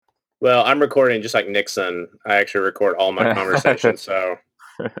Well, I'm recording just like Nixon. I actually record all my conversations, so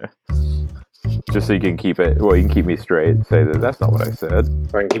Just so you can keep it. Well, you can keep me straight. Say that that's not what I said.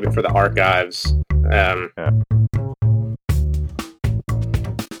 I can keep it for the archives. Yeah.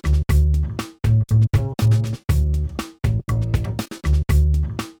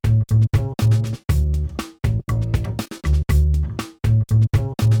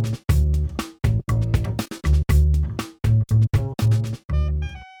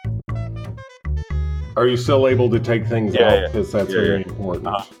 Are you still able to take things Yeah, out? yeah. Because that's Yeah, very yeah. important.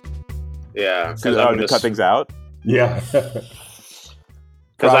 Yeah, So, to cut things out. Yeah. because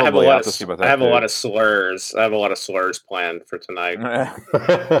I have a Probably. I'll lot have to see of about I that, have a too. lot of slurs. I have a lot of slurs planned for tonight.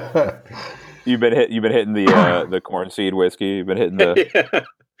 You've been hitting the corn seed whiskey. You've been hitting the Yeah.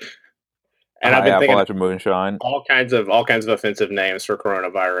 And I've high been thinking Appalachian moonshine. all kinds of offensive names for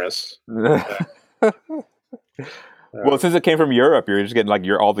coronavirus. Well, since it came from Europe, you're just getting like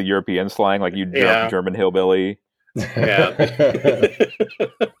all the European slang, like Yeah. German hillbilly. Yeah.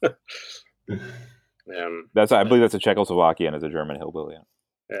 I believe that's a Czechoslovakian as a German hillbilly.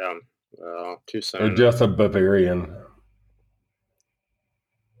 Yeah. Too Or soon. just a Bavarian.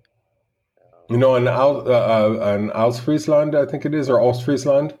 You know, in Ostfriesland, I think it is, or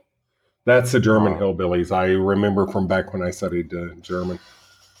Ostfriesland, that's the German hillbillies. I remember from back when I studied German.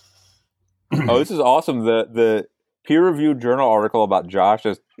 Oh, this is awesome. The peer-reviewed journal article about Josh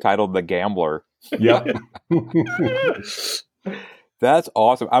is titled "The Gambler." Yep. That's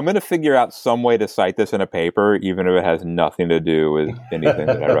awesome. I'm going to figure out some way to cite this in a paper, even if it has nothing to do with anything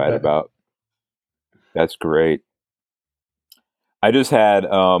that I write about. That's great. I just had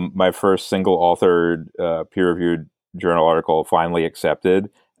my first single-authored peer-reviewed journal article finally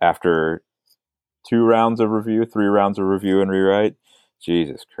accepted after 3 rounds of review and rewrite.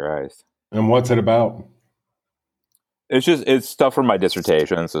 Jesus Christ. And what's it about? It's stuff from my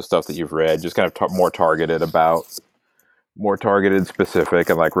dissertation, so stuff that you've read, just kind of more targeted, specific,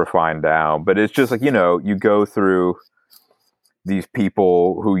 and like refined down. But it's just like, you go through these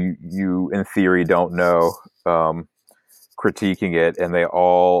people who you in theory don't know, critiquing it, and they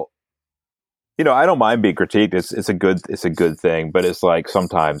all, I don't mind being critiqued. It's a good thing, but it's like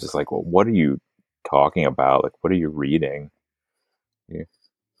sometimes it's like, well, what are you talking about? Like, what are you reading?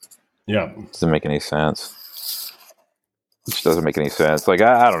 Yeah. Doesn't make any sense. It just doesn't make any sense. Like,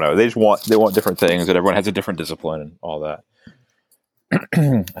 I don't know. They want different things, and everyone has a different discipline and all that.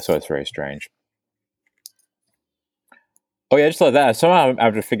 So it's very strange. Oh yeah, I just thought that somehow I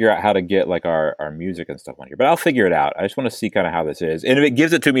have to figure out how to get like our music and stuff on here, but I'll figure it out. I just want to see kind of how this is, and if it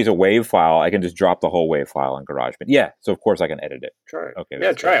gives it to me as a WAV file, I can just drop the whole WAV file in GarageBand. Yeah, so of course I can edit it. Try it. Okay.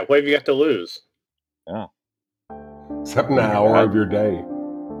 Yeah, try it. What have you got to lose? Oh, Except an hour of your day.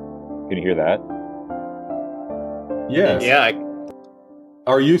 Can you hear that? Yes. Yeah.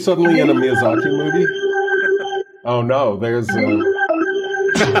 Are you suddenly in a Miyazaki movie? Oh no, there's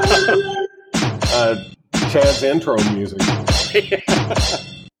Chad's intro music.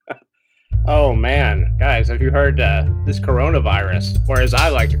 Oh man, guys, have you heard this coronavirus, or as I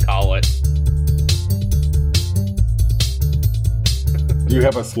like to call it? Do you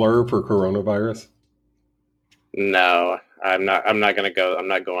have a slur for coronavirus? No, I'm not. I'm not gonna go. I'm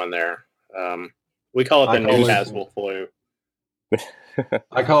not going there. We call it the Newcastle flu.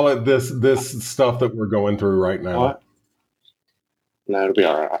 I call it this stuff that we're going through right now. What? No, it'll be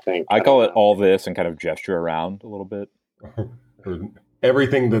all right. I think. I call it all this and kind of gesture around a little bit.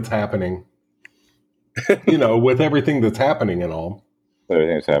 Everything that's happening. With everything that's happening and all.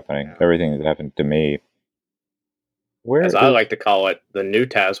 Everything that's happening. Everything that happened to me. As I like to call it, the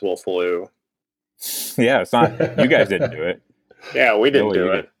Newcastle flu. Yeah, it's not. You guys didn't do it. Yeah, we didn't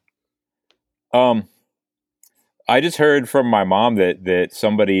do it. I just heard from my mom that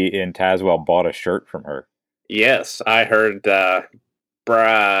somebody in Tazewell bought a shirt from her. Yes, I heard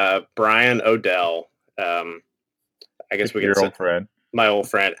Brian Odell. I guess we Your old friend. My old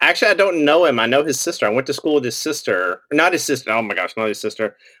friend. Actually, I don't know him. I know his sister. I went to school with his sister. Not his sister. Oh my gosh, not his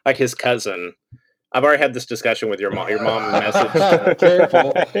sister. Like his cousin. I've already had this discussion with your mom. Your mom messaged.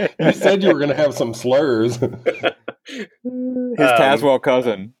 Careful. You said you were going to have some slurs. His Tazewell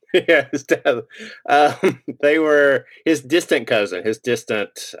cousin. Yeah, his dad. They were his distant cousin. I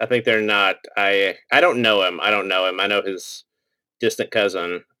think they're not. I don't know him. I know his distant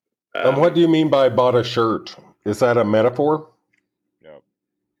cousin. What do you mean by bought a shirt? Is that a metaphor? No.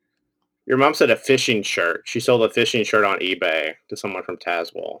 Your mom said a fishing shirt. She sold a fishing shirt on eBay to someone from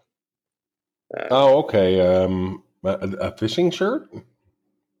Tazewell. Okay. A fishing shirt?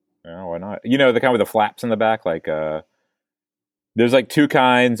 Yeah, why not? The kind with the flaps in the back, like There's like two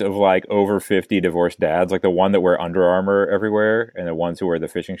kinds of like over 50 divorced dads, like the one that wear Under Armour everywhere and the ones who wear the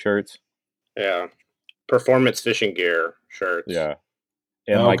fishing shirts. Yeah. Performance fishing gear shirts. Yeah.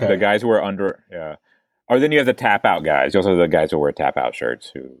 And like the guys who wear or then you have the tap out guys. You also have the guys who wear tap out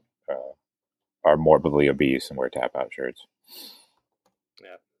shirts who are morbidly obese and wear tap out shirts.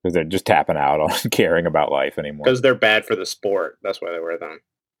 Yeah. Because they're just tapping out on caring about life anymore. Because they're bad for the sport. That's why they wear them.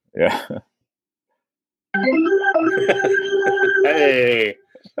 Yeah. Hey.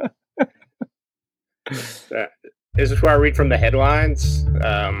 Is this where I read from the headlines?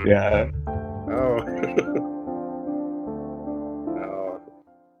 Yeah. Oh.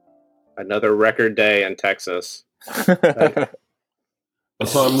 Another record day in Texas.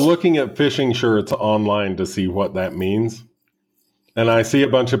 So I'm looking at fishing shirts online to see what that means. And I see a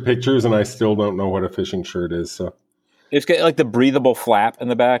bunch of pictures and I still don't know what a fishing shirt is. So it's got like the breathable flap in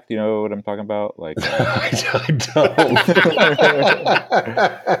the back. Do you know what I'm talking about? Like I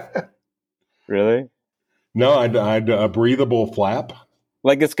don't. Really? No, I'd a breathable flap.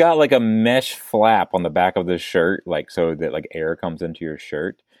 Like it's got like a mesh flap on the back of the shirt, like so that like air comes into your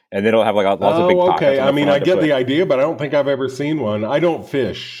shirt, and then it'll have like lots of big pockets. Okay. I mean, I get the idea, but I don't think I've ever seen one. I don't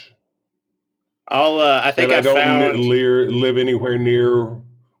fish. I think I don't live anywhere near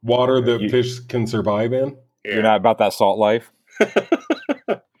water that fish can survive in. You're not about that salt life.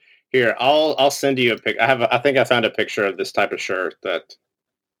 Here, I'll send you a pic. I think I found a picture of this type of shirt that.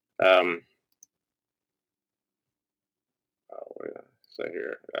 So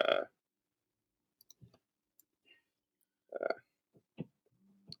here,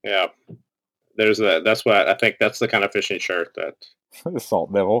 yeah, there's that. That's what I think. That's the kind of fishing shirt that the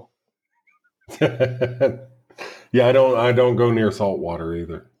salt devil. Yeah, I don't go near salt water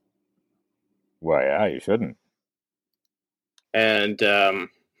either. Well, yeah, you shouldn't. And I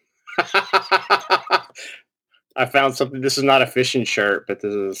found something. This is not a fishing shirt, but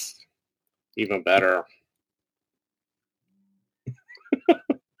this is even better.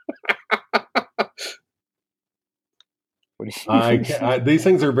 These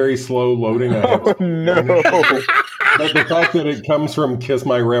things are very slow loading. No. But the fact that it comes from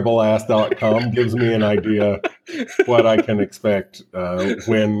kissmyrebelass.com gives me an idea what I can expect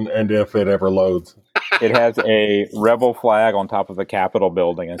when and if it ever loads. It has a rebel flag on top of the Capitol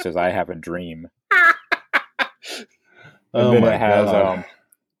building and says, "I have a dream." And then it has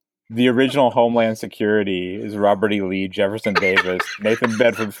the original Homeland Security is Robert E. Lee, Jefferson Davis, Nathan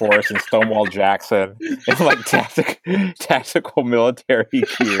Bedford Forrest, and Stonewall Jackson in like tactical military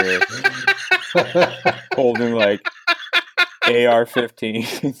gear, holding like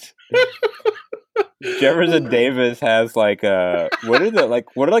AR-15s. Jefferson Davis has like what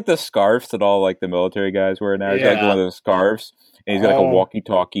are the scarves that all like the military guys wear now? He's got like one of those scarves, and he's got like a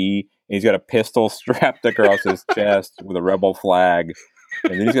walkie-talkie, and he's got a pistol strapped across his chest with a rebel flag.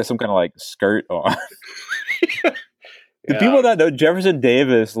 And then he's got some kind of like skirt on. The people that know Jefferson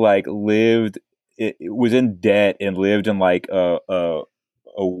Davis like was in debt and lived in like a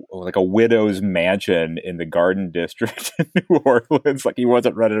widow's mansion in the Garden District in New Orleans. Like he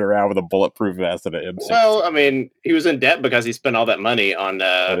wasn't running around with a bulletproof vest and an M16. Well, I mean, he was in debt because he spent all that money on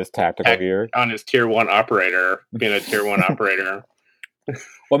his tactical gear, on his tier 1 operator, being a tier 1 operator.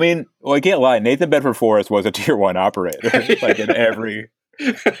 Well, I mean, I can't lie. Nathan Bedford Forrest was a tier 1 operator, like in every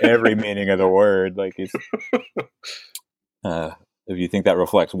meaning of the word. Like he's if you think that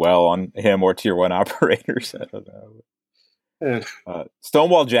reflects well on him or tier 1 operators, I don't know.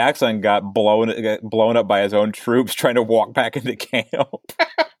 Stonewall Jackson got blown up by his own troops trying to walk back into camp.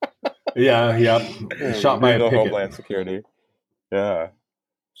 Yeah, shot by a Homeland Security. Yeah,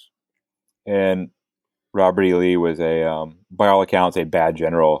 and Robert E. Lee was by all accounts, a bad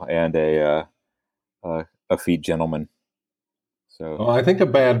general and a effete gentleman. So I think a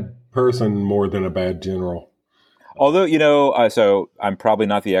bad person more than a bad general. Although, so I'm probably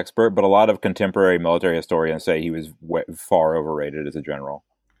not the expert, but a lot of contemporary military historians say he was far overrated as a general.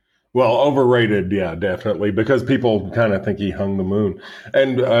 Well, overrated, yeah, definitely, because people kind of think he hung the moon.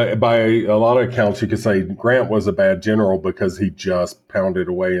 And by a lot of accounts, you could say Grant was a bad general because he just pounded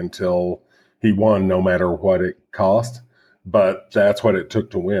away until he won, no matter what it cost. But that's what it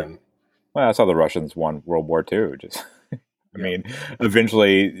took to win. Well, that's how the Russians won World War II. I mean,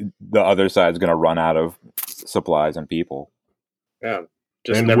 eventually the other side's going to run out of supplies and people. Yeah,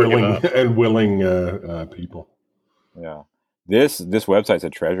 willing people. Yeah, this website's a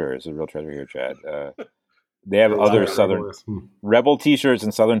treasure. It's a real treasure here, Chad. They have other Southern Rebel T-shirts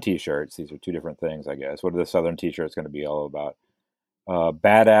and Southern T-shirts. These are two different things, I guess. What are the Southern T-shirts going to be all about?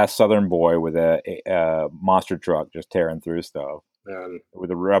 Badass Southern boy with a monster truck just tearing through stuff.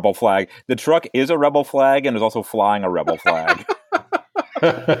 with a rebel flag. The truck is a rebel flag and is also flying a rebel flag.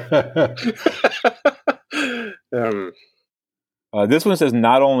 This one says,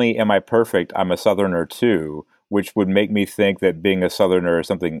 not only am I perfect, I'm a Southerner too, which would make me think that being a Southerner is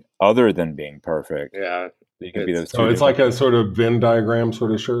something other than being perfect. Yeah. You can be those two. So it's like a sort of Venn diagram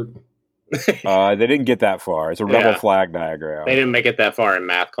sort of shirt? They didn't get that far. It's a rebel flag diagram. They didn't make it that far in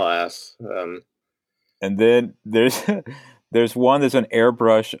math class. And then there's one that's an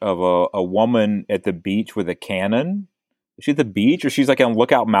airbrush of a woman at the beach with a cannon. Is she at the beach, or she's like on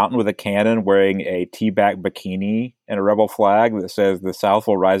Lookout Mountain with a cannon wearing a tea-back bikini and a rebel flag that says the South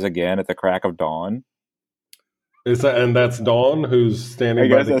will rise again at the crack of dawn? And that's Dawn who's standing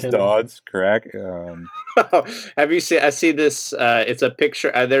by the cannon? I guess that's Dawn's correct. Have you seen? I see this. It's a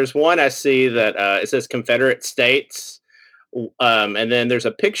picture. There's one I see that it says Confederate States, and then there's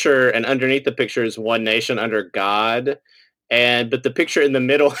a picture, and underneath the picture is One Nation Under God, but the picture in the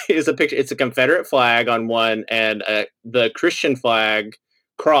middle is a picture. It's a Confederate flag on one, and the Christian flag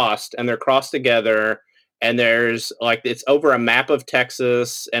crossed, and they're crossed together. And there's it's over a map of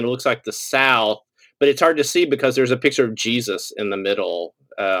Texas, and it looks like the South. But it's hard to see because there's a picture of Jesus in the middle.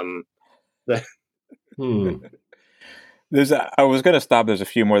 I was going to stop. There's a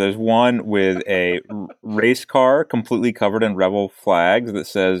few more. There's one with a race car completely covered in rebel flags that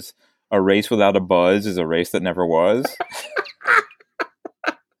says, "A race without a buzz is a race that never was."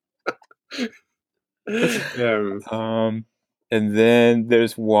 And then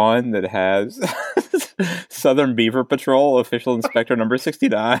there's one that has Southern Beaver Patrol Official Inspector Number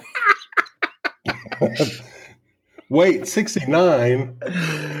 69. Wait, 69?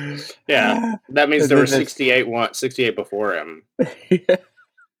 Yeah, that means there were 68 before him. He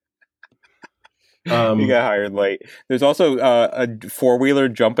got hired late. There's also a four-wheeler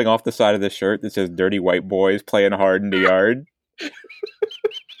jumping off the side of the shirt that says "Dirty White Boys Playing Hard in the Yard."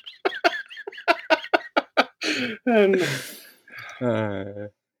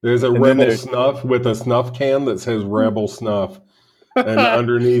 There's a Rebel Snuff with a snuff can that says Rebel Snuff. And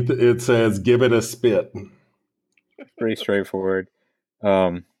underneath it says, "Give it a spit." Pretty straightforward.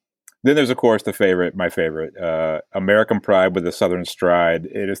 Then there's, of course, my favorite, American Pride with the Southern Stride.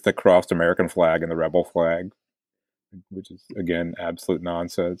 It is the crossed American flag and the rebel flag, which is, again, absolute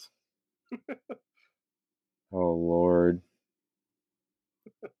nonsense. Oh, Lord.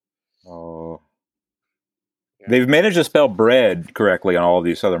 Oh. Yeah. They've managed to spell bread correctly on all of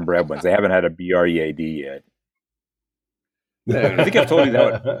these Southern bread ones. They haven't had a B-R-E-A-D yet. I think I've told you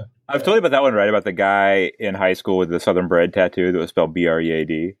that one. I've told you about that one, right? About the guy in high school with the Southern bread tattoo that was spelled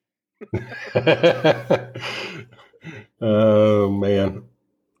B-R-E-A-D. Oh, man.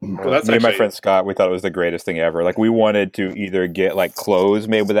 Well, me and my friend Scott, we thought it was the greatest thing ever. We wanted to either get clothes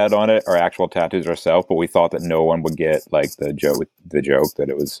made with that on it or actual tattoos ourselves, but we thought that no one would get the joke that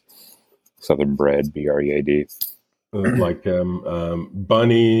it was Southern bread, B-R-E-A-D. Bunny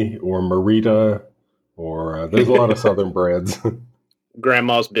or Marita. Or there's a lot of Southern breads.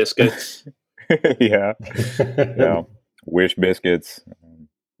 Grandma's biscuits. Yeah. Wish biscuits.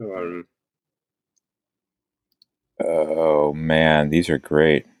 Oh, man. These are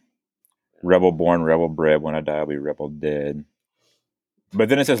great. Rebel born, rebel bred. When I die, I'll be rebel dead. But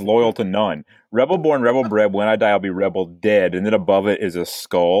then it says loyal to none. Rebel born, rebel bred. When I die, I'll be rebel dead. And then above it is a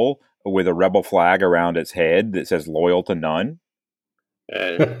skull with a rebel flag around its head that says loyal to none.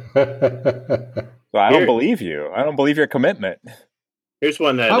 So I don't believe you. I don't believe your commitment. Here's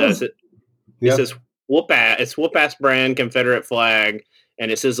one that does it. It says it's whoop ass brand Confederate flag, and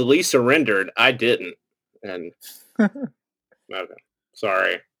it says Lee surrendered. I didn't. And okay,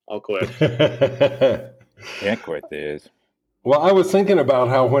 sorry, I'll quit. Can't quit this. Well, I was thinking about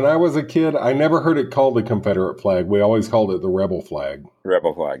how when I was a kid, I never heard it called the Confederate flag. We always called it the rebel flag.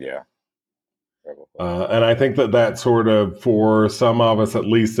 Rebel flag, yeah. And I think that sort of, for some of us, at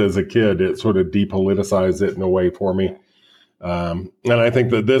least as a kid, it sort of depoliticized it in a way for me. And I think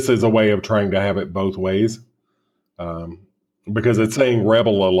that this is a way of trying to have it both ways. Because it's saying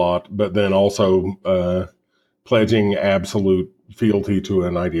rebel a lot, but then also pledging absolute fealty to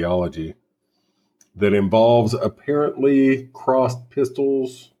an ideology that involves apparently crossed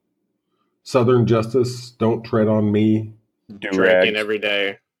pistols, Southern justice, don't tread on me. Drinking every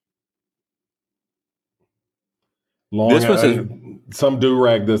day. Some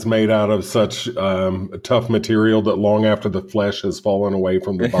do-rag that's made out of such tough material that long after the flesh has fallen away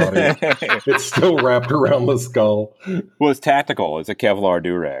from the body, it's still wrapped around the skull. Well, it's tactical. It's a Kevlar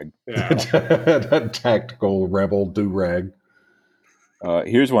do-rag. Yeah. A tactical rebel do-rag.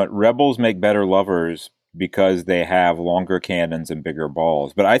 Here's one. Rebels make better lovers because they have longer cannons and bigger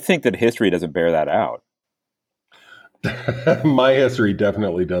balls. But I think that history doesn't bear that out. My history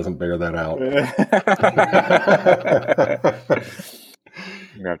definitely doesn't bear that out. I'm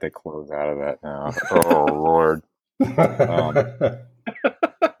gonna have to close out of that now. Oh Lord.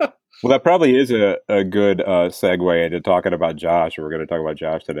 Well, that probably is a good segue into talking about Josh. We're going to talk about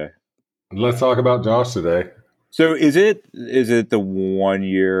Josh today. Let's talk about Josh today. So, is it the 1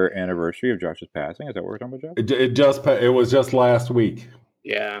 year anniversary of Josh's passing? Is that what we're talking about, Josh? It was just last week.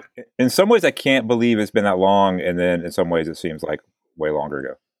 Yeah. In some ways, I can't believe it's been that long, and then in some ways, it seems like way longer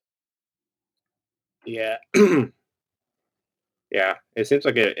ago. Yeah. Yeah. It seems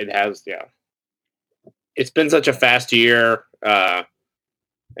like it has. Yeah. It's been such a fast year,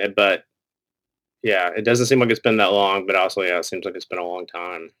 but yeah, it doesn't seem like it's been that long. But also, yeah, it seems like it's been a long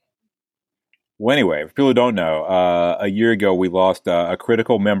time. Well, anyway, for people who don't know, a year ago we lost a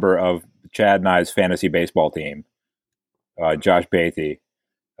critical member of Chad and I's fantasy baseball team, Josh Bathe,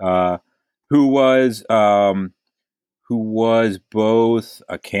 who was both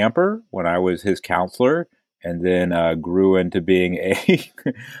a camper when I was his counselor, and then grew into being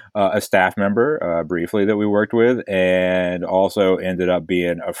a staff member briefly that we worked with, and also ended up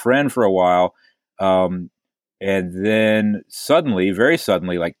being a friend for a while. And then suddenly, very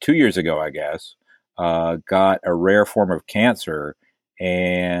suddenly, like 2 years ago, I guess, got a rare form of cancer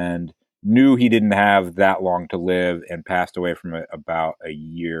and knew he didn't have that long to live and passed away from it about a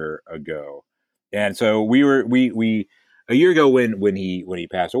year ago. And so we a year ago when he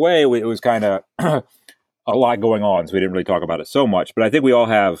passed away, it was kind of a lot going on, so we didn't really talk about it so much. But I think we all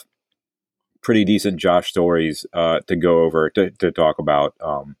have pretty decent Josh stories to go over to talk about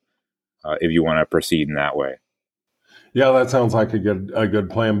if you want to proceed in that way. Yeah, that sounds like a good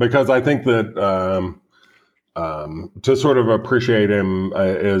plan, because I think that to sort of appreciate him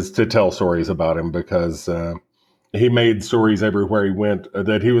is to tell stories about him, because he made stories everywhere he went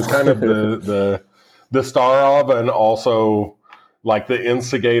that he was kind of the star of, and also like the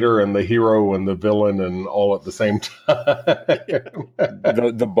instigator and the hero and the villain and all at the same time.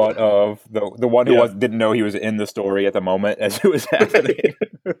 the butt of the one who didn't know he was in the story at the moment as it was happening.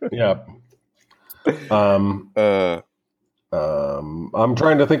 Yeah. I'm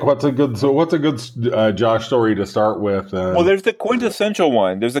trying to think what's a good Josh story to start with. Well, there's the quintessential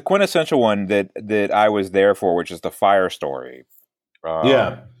one. There's the quintessential one that I was there for, which is the fire story.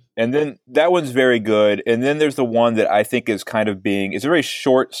 And then that one's very good. And then there's the one that I think is kind of it's a very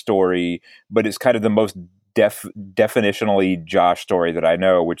short story, but it's kind of the most definitionally Josh story that I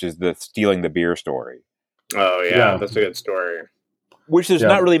know, which is the stealing the beer story. Oh yeah. That's a good story. Which there's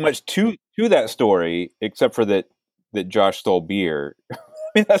not really much to that story, except for that Josh stole beer. I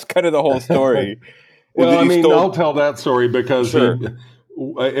mean, that's kind of the whole story. Well, I mean, I'll tell that story because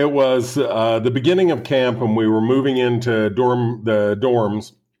it was the beginning of camp, and we were moving into the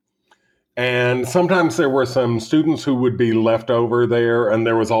dorms. And sometimes there were some students who would be left over there, and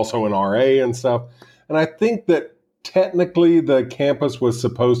there was also an RA and stuff. And I think that technically the campus was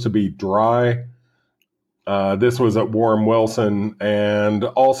supposed to be dry. This was at Warren Wilson, and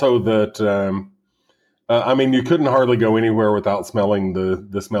also that, I mean, you couldn't hardly go anywhere without smelling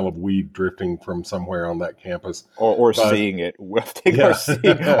the smell of weed drifting from somewhere on that campus. Or seeing it. Or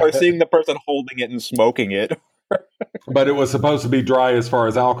seeing the person holding it and smoking it. But it was supposed to be dry as far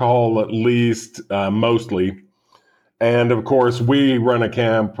as alcohol, at least, mostly. And of course, we run a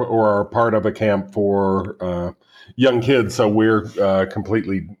camp, or are part of a camp for young kids, so we're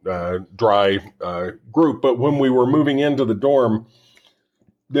completely dry group. But when we were moving into the dorm,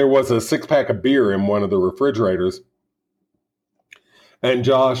 there was a 6-pack of beer in one of the refrigerators. And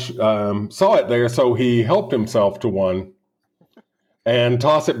Josh saw it there, so he helped himself to one and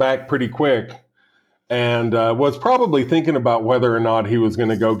tossed it back pretty quick, and was probably thinking about whether or not he was going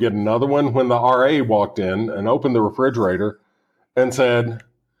to go get another one when the RA walked in and opened the refrigerator and said,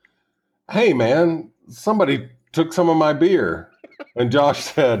 "Hey, man, somebody took some of my beer." And Josh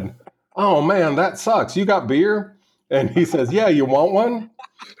said, "Oh, man, that sucks. You got beer?" And he says, "Yeah, you want one?"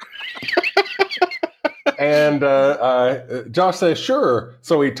 And Josh says, "Sure."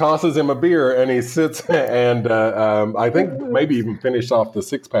 So he tosses him a beer, and he sits and I think maybe even finished off the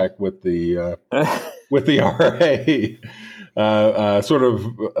 6-pack with the RA, sort of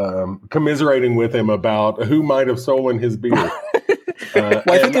commiserating with him about who might have stolen his beer.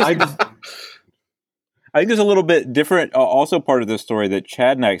 I think there's a little bit different. Also, part of the story that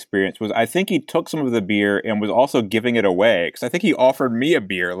Chad and I experienced was I think he took some of the beer and was also giving it away, because I think he offered me a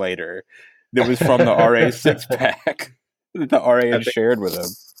beer later that was from the RA 6-pack that the RA had shared with him.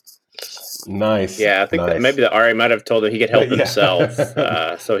 Nice. Yeah, I think that maybe the RA might have told him he could help himself. So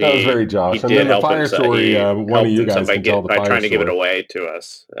that was very Josh. He did and then help the fire story, one of you guys can tell the fire by trying to give it story. away to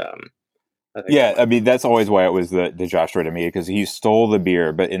us. I think that Yeah, I might be. mean that's always why it was the Josh story to me, because he stole the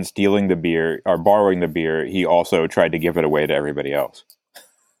beer, but in stealing the beer or borrowing the beer, he also tried to give it away to everybody else.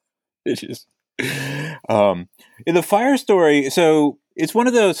 It's just in the fire story. So it's one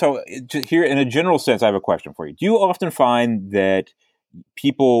of those. So here, in a general sense, I have a question for you. Do you often find that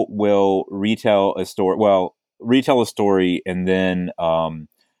people will retell a story? Well, retell a story, and then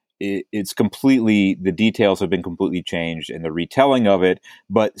it's completely, the details have been completely changed in the retelling of it.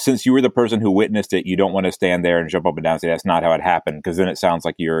 But since you were the person who witnessed it, you don't want to stand there and jump up and down and say that's not how it happened, because then it sounds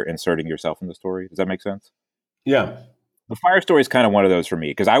like you're inserting yourself in the story. Does that make sense? Yeah. The fire story is kind of one of those for me,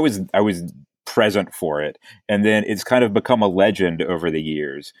 because I was present for it, and then it's kind of become a legend over the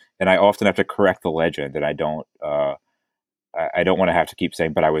years, and I often have to correct the legend, and I don't want to have to keep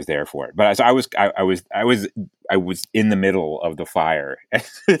saying, but I was there for it. But I was in the middle of the fire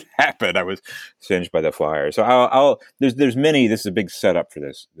as it happened. I was singed by the fire. So there's many. This is a big setup for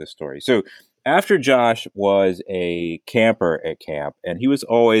this story. So after Josh was a camper at camp, and he was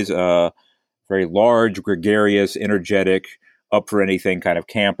always very large, gregarious, energetic, up for anything kind of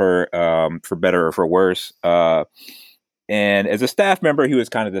camper, for better or for worse. And as a staff member, he was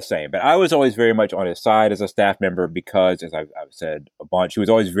kind of the same. But I was always very much on his side as a staff member because, as I've said a bunch, he was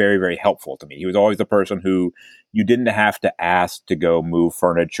always very, very helpful to me. He was always the person who you didn't have to ask to go move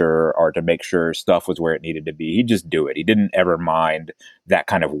furniture or to make sure stuff was where it needed to be. He'd just do it. He didn't ever mind that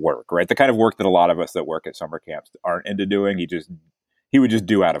kind of work, right? The kind of work that a lot of us that work at summer camps aren't into doing. He would just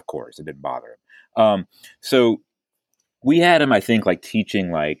do out of course. It didn't bother him. So we had him, I think, like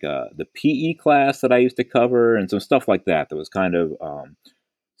teaching like the PE class that I used to cover and some stuff like that. That was kind of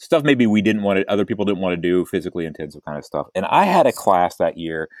stuff maybe we didn't want to, other people didn't want to do, physically intensive kind of stuff. And I had a class that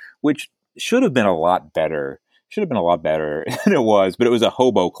year which should have been a lot better. Should have been a lot better than it was, but it was a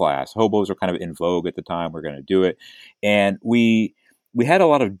hobo class. Hobos were kind of in vogue at the time. We're going to do it, and we had a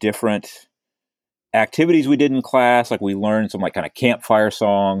lot of different activities we did in class. Like we learned some like kind of campfire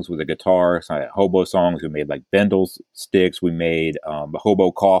songs with a guitar, some hobo songs. We made like bendel sticks. We made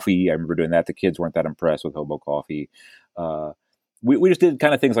hobo coffee. I remember doing that. The kids weren't that impressed with hobo coffee. We just did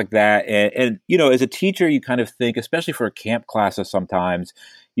kind of things like that. And, you know, as a teacher, you kind of think, especially for camp classes, sometimes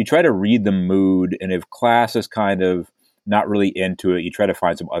you try to read the mood. And if class is kind of not really into it, you try to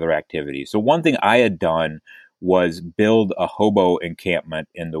find some other activities. So one thing I had done was build a hobo encampment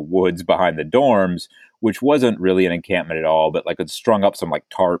in the woods behind the dorms, which wasn't really an encampment at all, but like it strung up some like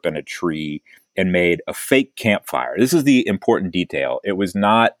tarp and a tree and made a fake campfire. This is the important detail. It was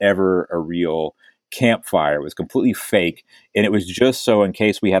not ever a real campfire. It was completely fake. And it was just so in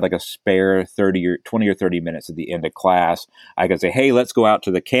case we had like a spare 30 or 20 or 30 minutes at the end of class, I could say, hey, let's go out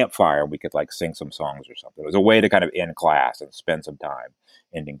to the campfire and we could like sing some songs or something. It was a way to kind of end class and spend some time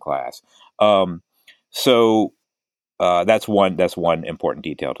ending class. So that's one important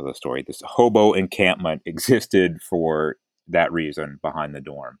detail to the story. This hobo encampment existed for that reason behind the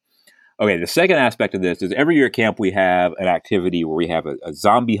dorm. Okay, the second aspect of this is every year at camp we have an activity where we have a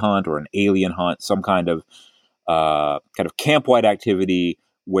zombie hunt or an alien hunt, some kind of camp-wide activity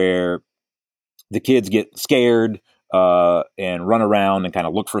where the kids get scared and run around and kind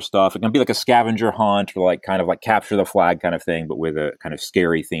of look for stuff. It can be like a scavenger hunt or like kind of like capture the flag kind of thing, but with a kind of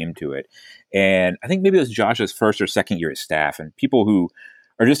scary theme to it. And I think maybe it was Josh's first or second year at staff, and people who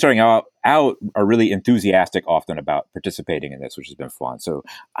are just starting out are really enthusiastic often about participating in this, which has been fun. So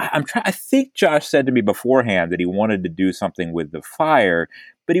I think Josh said to me beforehand that he wanted to do something with the fire,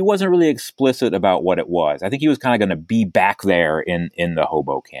 but he wasn't really explicit about what it was. I think he was kind of going to be back there in the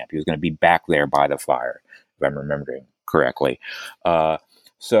hobo camp. He was going to be back there by the fire, if I'm remembering correctly.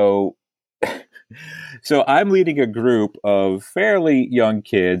 So I'm leading a group of fairly young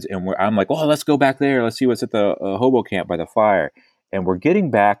kids, and I'm like, oh, let's go back there. Let's see what's at the hobo camp by the fire. And we're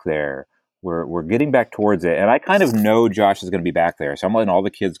getting back there. We're getting back towards it. And I kind of know Josh is going to be back there. So I'm letting all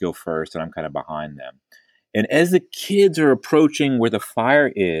the kids go first, and I'm kind of behind them. And as the kids are approaching where the fire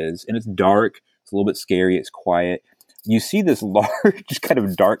is, and it's dark, it's a little bit scary, it's quiet, you see this large, kind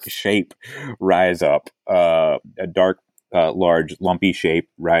of dark shape rise up, a dark, large, lumpy shape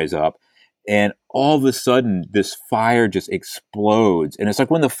rise up. And all of a sudden, this fire just explodes. And it's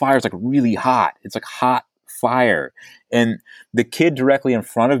like when the fire is like really hot. It's like hot fire. And the kid directly in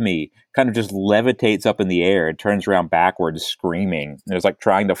front of me kind of just levitates up in the air and turns around backwards screaming. And it's like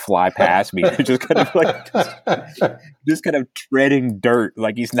trying to fly past me. Just kind of like just kind of treading dirt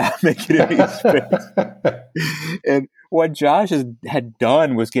like he's not making any space. And what Josh had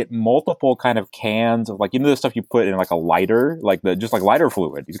done was get multiple kind of cans of like, you know, the stuff you put in like a lighter, like just like lighter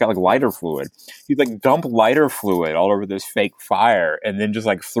fluid. He's got like lighter fluid. He'd like dump lighter fluid all over this fake fire and then just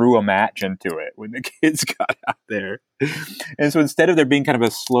like threw a match into it when the kids got out there. And so instead of there being kind of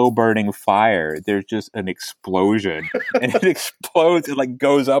a slow burning fire, there's just an explosion, and it explodes. It like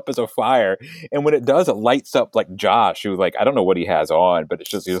goes up as a fire, and when it does, it lights up like Josh, who like I don't know what he has on, but it's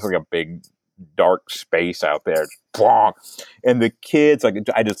just like a big dark space out there. And the kids, like,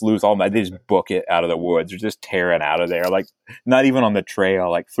 I just lose all my, they just book it out of the woods. They're just tearing out of there, like not even on the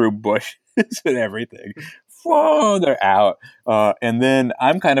trail, like through bushes and everything. Whoa, they're out. And then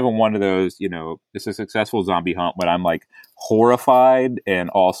I'm kind of in one of those, it's a successful zombie hunt when I'm like horrified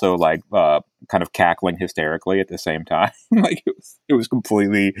and also like kind of cackling hysterically at the same time. Like it was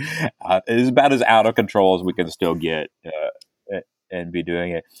completely, it was about as out of control as we can still get and be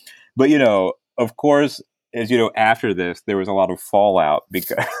doing it. But, of course, as you know, after this, there was a lot of fallout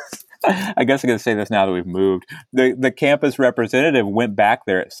because I guess I can say this now that we've moved. The campus representative went back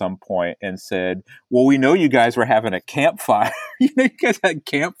there at some point and said, well, we know you guys were having a campfire. You guys had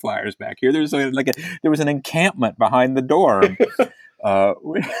campfires back here. There was an encampment behind the dorm.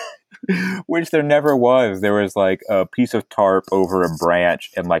 Which there never was. There was like a piece of tarp over a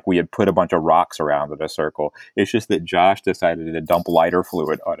branch, and like we had put a bunch of rocks around in a circle. It's just that Josh decided to dump lighter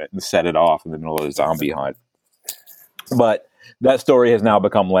fluid on it and set it off in the middle of the zombie hunt. But that story has now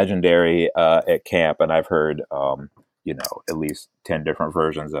become legendary at camp, and I've heard at least 10 different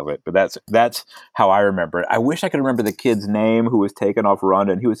versions of it. But that's how I remember it. I wish I could remember the kid's name who was taken off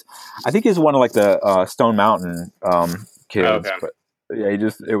running. I think he was one of like the Stone Mountain kids. Okay. But yeah,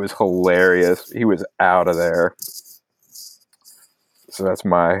 it was hilarious. He was out of there. So that's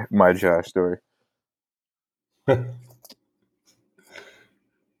my Josh story. I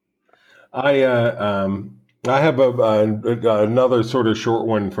have another sort of short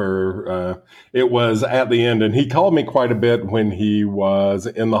one for, it was at the end, and he called me quite a bit when he was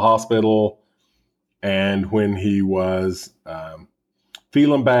in the hospital and when he was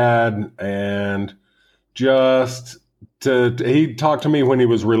feeling bad, and he talked to me when he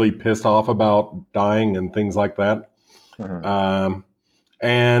was really pissed off about dying and things like that. Mm-hmm.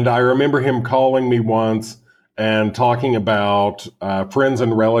 And I remember him calling me once and talking about friends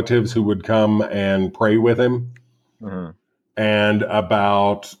and relatives who would come and pray with him, mm-hmm. and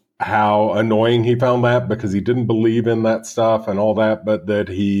about how annoying he found that because he didn't believe in that stuff and all that, but that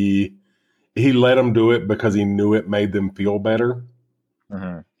he let them do it because he knew it made them feel better.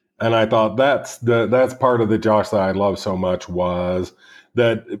 Mm-hmm. And I thought that's part of the Josh that I love so much, was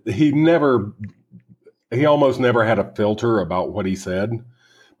that he almost never had a filter about what he said.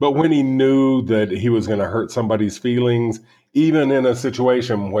 But when he knew that he was going to hurt somebody's feelings, even in a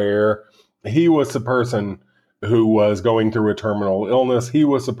situation where he was the person who was going through a terminal illness, he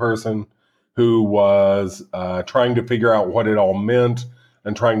was the person who was trying to figure out what it all meant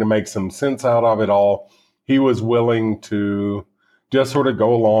and trying to make some sense out of it all, he was willing to just sort of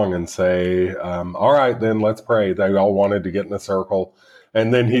go along and say, all right, then let's pray. They all wanted to get in a circle.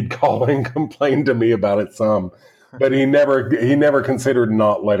 And then he'd call and complain to me about it some. But he never considered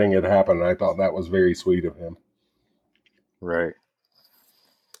not letting it happen. I thought that was very sweet of him. Right.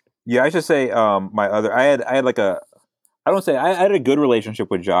 Yeah, I should say I had a good relationship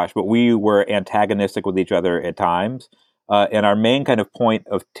with Josh, but we were antagonistic with each other at times. And our main kind of point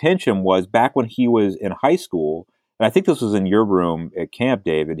of tension was back when he was in high school. And I think this was in your room at camp,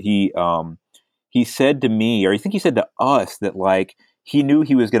 David. He said to me, or I think he said to us, that like he knew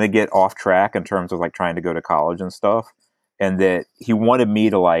he was going to get off track in terms of like trying to go to college and stuff, and that he wanted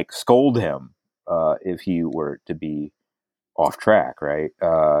me to like scold him if he were to be off track, right?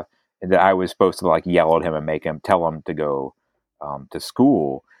 And that I was supposed to like yell at him and tell him to go to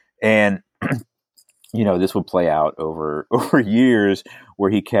school. And this would play out over years where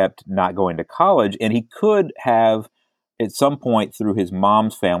he kept not going to college, and he could have at some point through his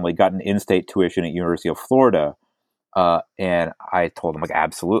mom's family gotten in-state tuition at University of Florida. And I told him like,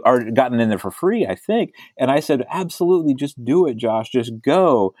 absolutely, or gotten in there for free, I think. And I said, absolutely, just do it, Josh, just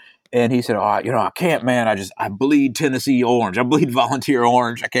go. And he said, I can't, man. I bleed Tennessee orange. I bleed volunteer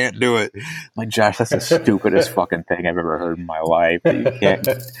orange. I can't do it. I'm like, Josh, that's the stupidest fucking thing I've ever heard in my life. That you can't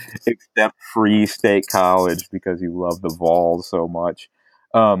accept free state college because you love the Vols so much.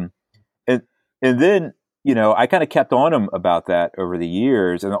 And then, I kind of kept on him about that over the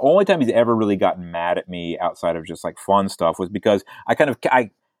years. And the only time he's ever really gotten mad at me outside of just like fun stuff was because I kind of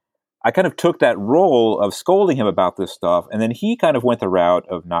took that role of scolding him about this stuff. And then he kind of went the route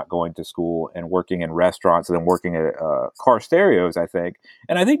of not going to school and working in restaurants and then working at car stereos, I think.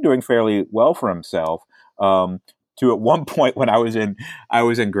 And I think doing fairly well for himself. To at one point when I was in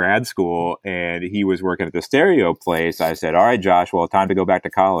grad school and he was working at the stereo place, I said, all right, Josh, well, time to go back to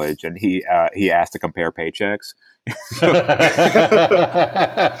college. And he asked to compare paychecks.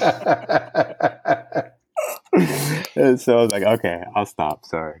 And so I was like, okay, I'll stop.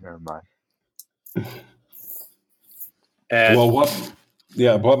 Sorry, never mind. And Well,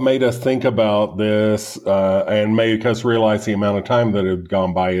 what made us think about this and made us realize the amount of time that had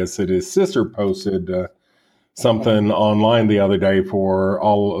gone by is that his sister posted something online the other day for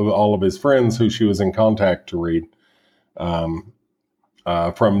all of his friends who she was in contact to read. From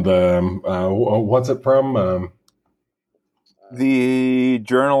the what's it from? The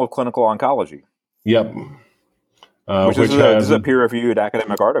Journal of Clinical Oncology, Yep, which which this has is a peer-reviewed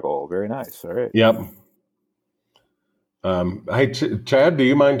academic article. Very nice. All right. yep. Hey, Chad, do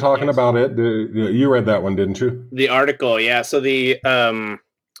you mind talking Yes. about it? You read that one, didn't you? The article, yeah. So the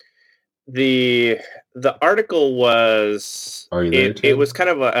article was Are you there, it Chad? was kind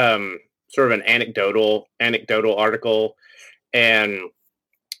of a sort of an anecdotal article, and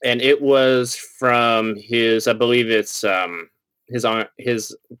it was from his, I believe it's his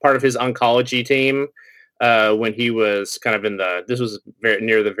part of his oncology team when he was kind of this was very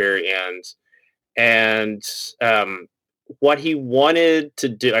near the very end, and what he wanted to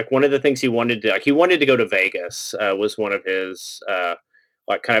do, like one of the things he wanted to do, like he wanted to go to Vegas was one of his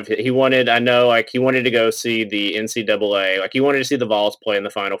like kind of he wanted, I know, like he wanted to go see the NCAA, like he wanted to see the Vols play in the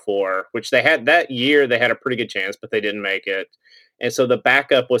Final Four, which they had that year. They had a pretty good chance, but they didn't make it. And so the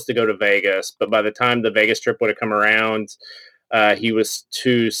backup was to go to Vegas, but by the time the Vegas trip would have come around, he was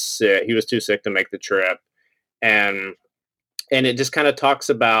too sick. He was too sick to make the trip, and it just kind of talks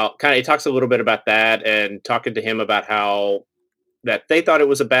about it talks a little bit about that, and talking to him about how that they thought it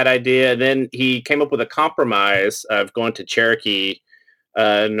was a bad idea. And then he came up with a compromise of going to Cherokee,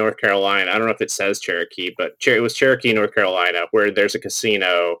 North Carolina. I don't know if it says Cherokee, but it was Cherokee, North Carolina, where there's a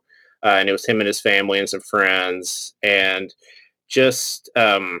casino, and it was him and his family and some friends, and just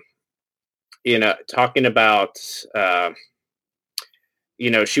talking about.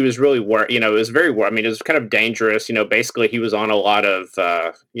 She was really it was very I mean, it was kind of dangerous. Basically, he was on a lot of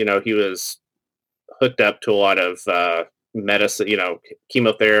he was hooked up to a lot of medicine,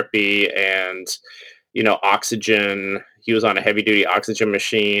 chemotherapy and oxygen. He was on a heavy duty oxygen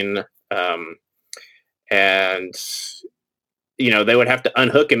machine, and they would have to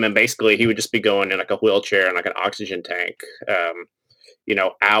unhook him, and basically he would just be going in like a wheelchair and like an oxygen tank. I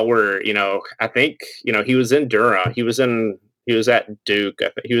think he was in Durham. He was at Duke. I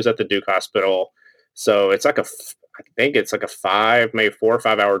think he was at the Duke Hospital. So it's like I think it's like a maybe 4 or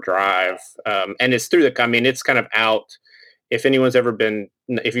 5 hour drive, and it's through I mean, it's kind of out. If you've ever been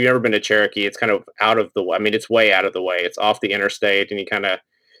to Cherokee, it's kind of out of the way. I mean, it's way out of the way. It's off the interstate, and you kind of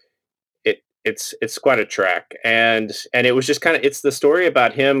it's quite a trek. And it was just kind of, it's the story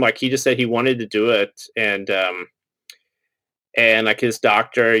about him. Like he just said he wanted to do it, and like his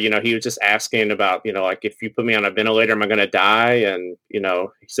doctor, he was just asking about, like, if you put me on a ventilator, am I going to die? And he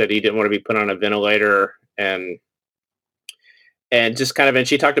said he didn't want to be put on a ventilator, and just kind of, and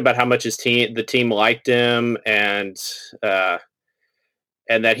she talked about how much the team liked him, and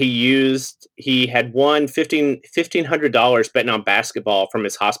that he had won $1,500 betting on basketball from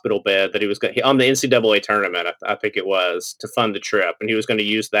his hospital bed that he was going on the NCAA tournament. I think it was, to fund the trip, and he was going to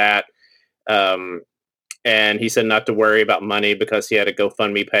use that. And he said not to worry about money because he had a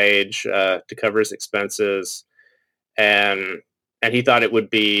GoFundMe page to cover his expenses, and he thought it would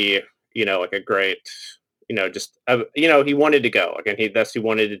be like a great just he wanted to go again. He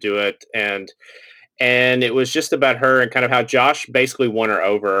wanted to do it, and it was just about her, and kind of how Josh basically won her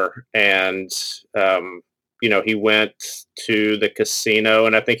over. And he went to the casino,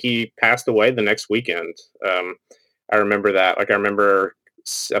 and I think he passed away the next weekend. I remember that. Like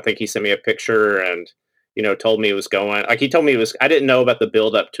I think he sent me a picture and told me he was going. Like he told me I didn't know about the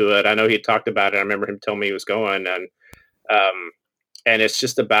build up to it. I know he had talked about it. I remember him telling me he was going, and it's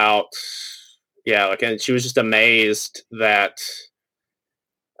just about, yeah, like, and she was just amazed that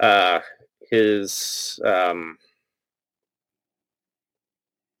his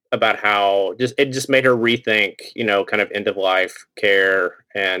about how it just made her rethink, kind of end of life care,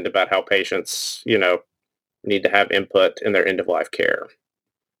 and about how patients, need to have input in their end of life care.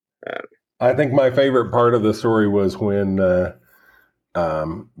 I think my favorite part of the story was when the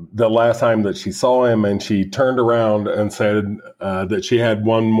last time that she saw him, and she turned around and said that she had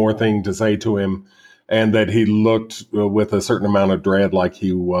one more thing to say to him, and that he looked with a certain amount of dread, like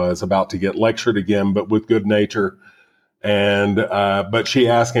he was about to get lectured again, but with good nature. And but she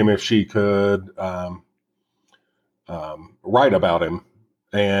asked him if she could write about him,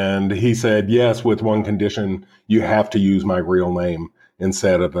 and he said yes, with one condition: you have to use my real name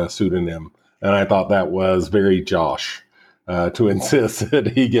instead of a pseudonym. And I thought that was very Josh, to insist that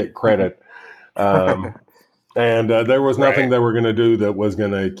he get credit. And there was nothing Right. they were going to do that was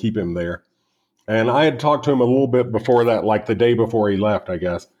going to keep him there. And I had talked to him a little bit before that, like the day before he left, I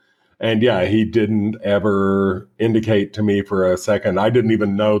guess. And yeah, he didn't ever indicate to me for a second. I didn't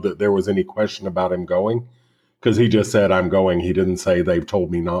even know that there was any question about him going because he just said, I'm going. He didn't say they've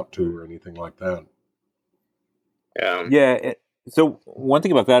told me not to or anything like that. Yeah. So one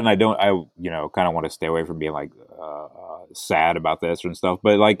thing about that, and I kind of want to stay away from being like sad about this and stuff.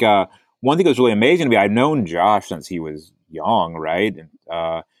 But like one thing that was really amazing to me, I've known Josh since he was young, right? And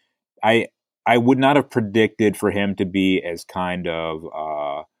I I would not have predicted for him to be as kind of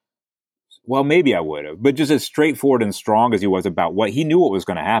well, maybe I would have, but just as straightforward and strong as he was about what he knew what was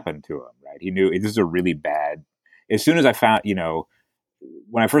going to happen to him, right? He knew this is a really bad. As soon as I found,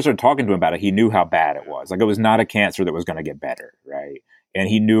 when I first started talking to him about it, he knew how bad it was. Like it was not a cancer that was going to get better, right? And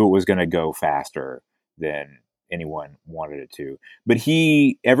he knew it was going to go faster than anyone wanted it to. But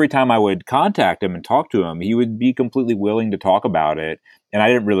every time I would contact him and talk to him, he would be completely willing to talk about it. And I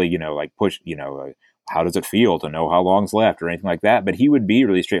didn't really, like push, how does it feel to know how long's left or anything like that. But he would be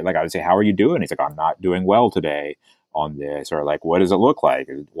really straight. Like I would say, how are you doing? He's like, I'm not doing well today on this. Or like, what does it look like?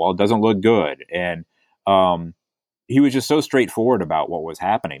 Well, it doesn't look good. And, he was just so straightforward about what was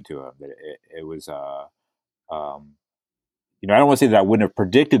happening to him that it was, I don't want to say that I wouldn't have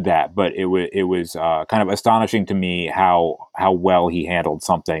predicted that, but it was kind of astonishing to me how well he handled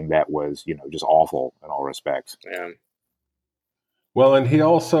something that was, just awful in all respects. Yeah. Well, and he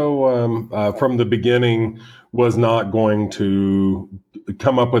also, from the beginning, was not going to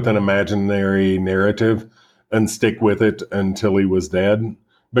come up with an imaginary narrative and stick with it until he was dead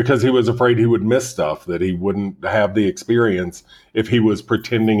because he was afraid he would miss stuff, that he wouldn't have the experience if he was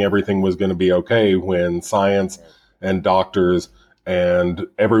pretending everything was going to be okay when science and doctors and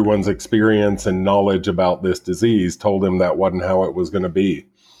everyone's experience and knowledge about this disease told him that wasn't how it was going to be.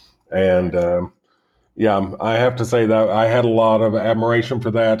 And, yeah, I have to say that I had a lot of admiration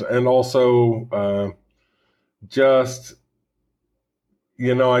for that. And also, just,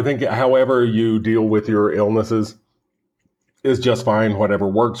 I think however you deal with your illnesses is just fine. Whatever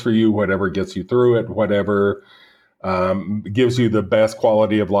works for you, whatever gets you through it, whatever gives you the best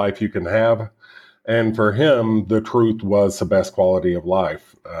quality of life you can have. And for him, the truth was the best quality of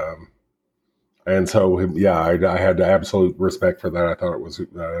life. And so, yeah, I had absolute respect for that. I thought it was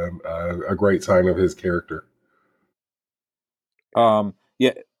a great sign of his character. Yeah.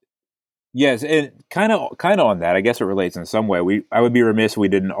 Yes, and kind of on that, I guess it relates in some way. I would be remiss if we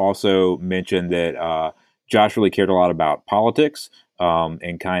didn't also mention that Josh really cared a lot about politics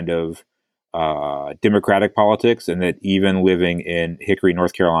and kind of democratic politics, and that even living in Hickory,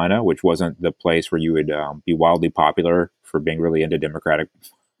 North Carolina, which wasn't the place where you would be wildly popular for being really into Democratic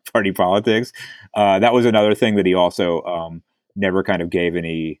Party politics, that was another thing that he also never kind of gave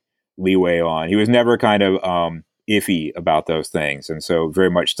any leeway on. He was never kind of iffy about those things, and so very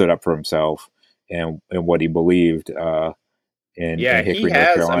much stood up for himself and what he believed in He Hickory, North has.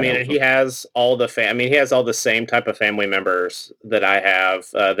 I Carolina. mean, he has all the he has all the same type of family members that I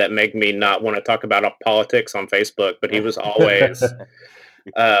have that make me not want to talk about politics on Facebook. But he was always,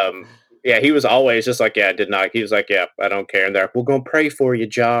 he was always just like, yeah, did not. He was like, yeah, I don't care. And they're like, we're gonna pray for you,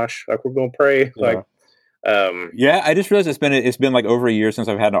 Josh. Like, we're gonna pray. Yeah. Like, yeah, I just realized it's been like over a year since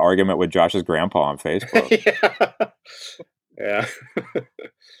I've had an argument with Josh's grandpa on Facebook. yeah.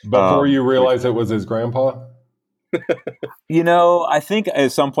 Before you realize it was his grandpa? I think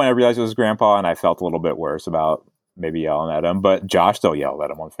at some point I realized it was his grandpa, and I felt a little bit worse about maybe yelling at him, but Josh still yelled at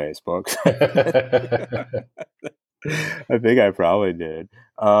him on Facebook. I think I probably did.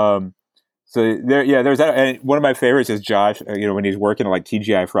 So there's that. And one of my favorites is Josh. When he's working at like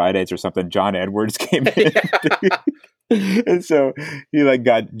TGI Fridays or something, John Edwards came in, and so he like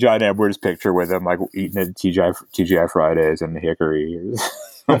got John Edwards' picture with him, like eating at TGI Fridays in Hickory or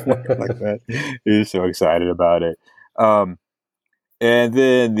something like that. He was so excited about it. And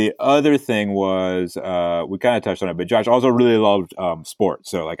then the other thing was we kind of touched on it, but Josh also really loved sports.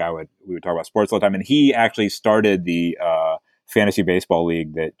 So like we would talk about sports all the time, and he actually started the fantasy baseball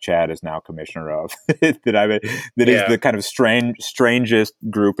league that Chad is now commissioner of. Is the kind of strangest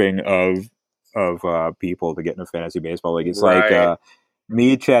grouping of people to get in a fantasy baseball league. It's like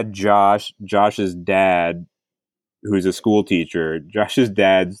me, Chad, Josh's dad, who's a school teacher, Josh's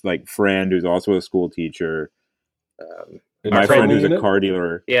dad's like friend, who's also a school teacher. My friend who's a car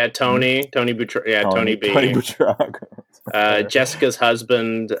dealer. Yeah, Tony Boutrous. Yeah, Tony B. Tony Boutrous. Jessica's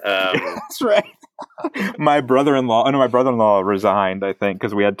husband. That's right. My brother-in-law resigned, I think,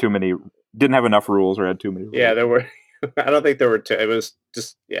 because we had didn't have enough rules or had too many rules. Yeah, there were. I don't think there were two. It was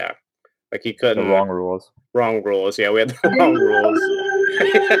just, like he couldn't. The wrong rules. Wrong rules. Yeah, we had the wrong rules.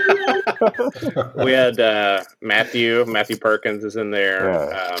 We had Matthew Perkins is in there.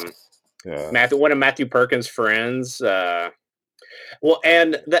 Yeah. One of Matthew Perkins' friends. Well,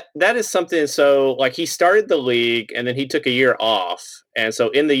 and that is something. So, like, he started the league, and then he took a year off, and so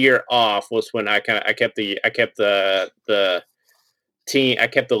in the year off was when I kept the team. I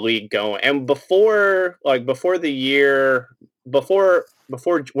kept the league going, and before the year before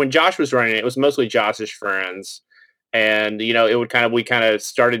when Josh was running it, it was mostly Josh's friends, and it would we kind of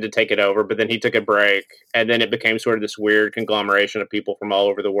started to take it over, but then he took a break, and then it became sort of this weird conglomeration of people from all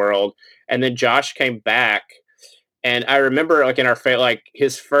over the world, and then Josh came back. And I remember, like, in our like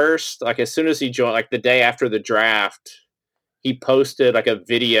his first, like, as soon as he joined, like the day after the draft, he posted like a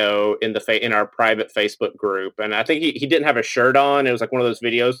video in in our private Facebook group, and I think he didn't have a shirt on. It was like one of those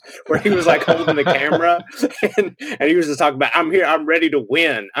videos where he was like holding the camera, and he was just talking about, "I'm here, I'm ready to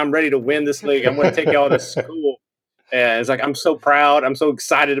win. I'm ready to win this league. I'm going to take y'all to school." And it's like, "I'm so proud. I'm so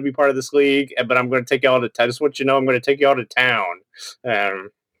excited to be part of this league, but I'm going to take y'all to town. Just want you to know, I'm going to take y'all to town."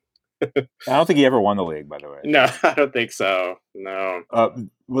 I don't think he ever won the league, by the way. No, I don't think so. No.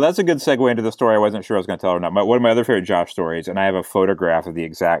 Well, that's a good segue into the story I wasn't sure I was going to tell or not. One of my other favorite Josh stories, and I have a photograph of the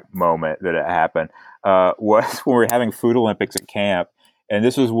exact moment that it happened, was when we were having Food Olympics at camp. And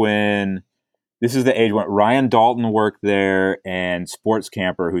this is the age when Ryan Dalton worked there, and Sports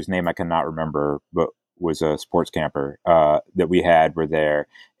Camper, whose name I cannot remember, but was a sports camper that we had, were there.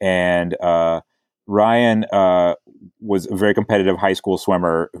 And Ryan was a very competitive high school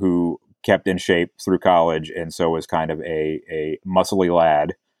swimmer who kept in shape through college, and so was kind of a muscly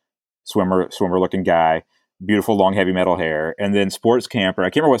lad, swimmer looking guy, beautiful long heavy metal hair. And then Sports Camper,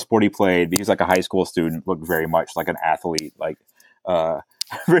 I can't remember what sport he played, but he's like a high school student, looked very much like an athlete, like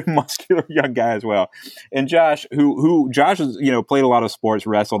very muscular young guy as well. And Josh, who Josh has, played a lot of sports,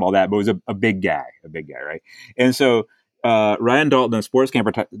 wrestled, all that, but was a big guy, right? And so Ryan Dalton and Sports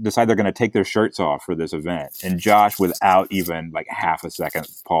Camper decide they're going to take their shirts off for this event, and Josh, without even like half a second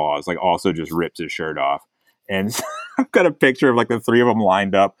pause, like also just rips his shirt off. And so I've got a picture of like the three of them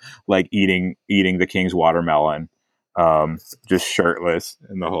lined up, like eating the king's watermelon, just shirtless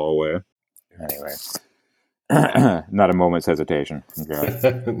in the hallway. Anyway, not a moment's hesitation from Josh.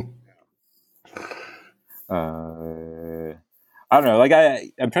 I don't know. Like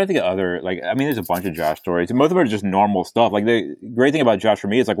I'm trying to think of other, like, I mean, there's a bunch of Josh stories, and most of them are just normal stuff. Like, the great thing about Josh for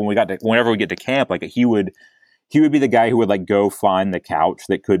me is like whenever we get to camp, like he would be the guy who would like go find the couch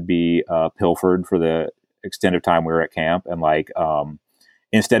that could be pilfered for the extended time we were at camp, and like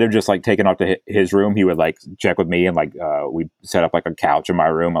instead of just like taking off to his room, he would like check with me, and like we'd set up like a couch in my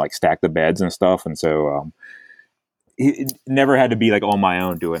room and like stack the beds and stuff. And so it never had to be like on my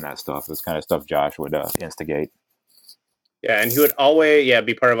own doing that stuff. This kind of stuff Josh would instigate. Yeah, and he would always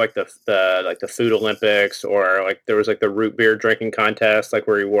be part of like the Food Olympics, or like there was like the root beer drinking contest, like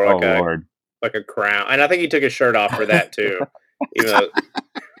where he wore like a crown, and I think he took his shirt off for that too. Even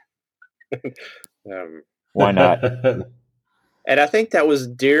though, why not? And I think that was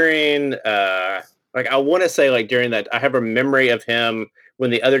during like, I want to say like during that, I have a memory of him when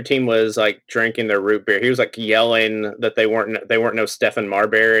the other team was like drinking their root beer. He was like yelling that they weren't no Stephen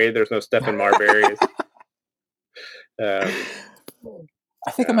Marbury. There's no Stephen Marburys. I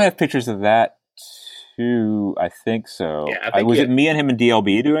think I might have pictures of that too. I think so. Yeah, I think was it me and him and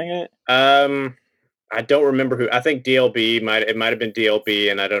DLB doing it? I don't remember who. I think DLB might have been DLB,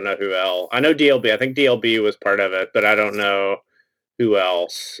 and I don't know who else. I know DLB. I think DLB was part of it, but I don't know who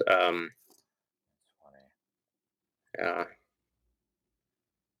else. Yeah,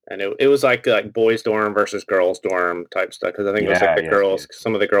 and it was like boys' dorm versus girls' dorm type stuff, because I think it was like the girls,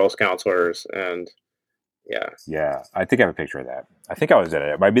 some of the girls' counselors, and yeah. I think I have a picture of that. I think I was in it.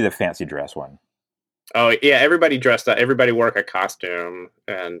 It might be the fancy dress one. Oh yeah, everybody dressed up. Everybody wore a costume,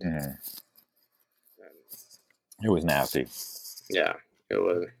 and it was nasty. Yeah, it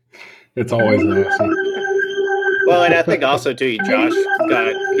was. It's always nasty. Well, and I think also too, Josh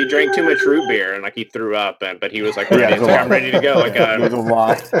he drank too much root beer, and like he threw up, but he was like ready, I'm ready to go. Like there's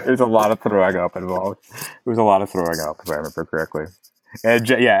a lot of throwing up involved. There was a lot of throwing up, if I remember correctly.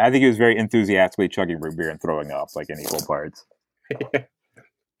 And I think he was very enthusiastically chugging root beer and throwing up like in equal parts.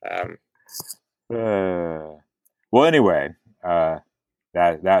 Well, anyway, that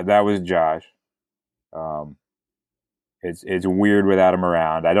was Josh. It's weird without him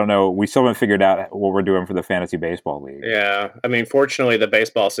around. I don't know. We still haven't figured out what we're doing for the fantasy baseball league. Yeah, I mean, fortunately, the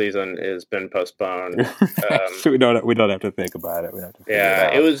baseball season has been postponed, so we don't have to think about it. We don't have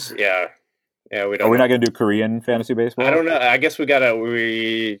to. It was. Yeah. We don't. Are we not going to do Korean fantasy baseball? I don't know. I guess we get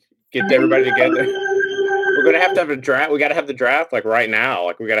everybody together. We're going to have a draft. We got to have the draft like right now.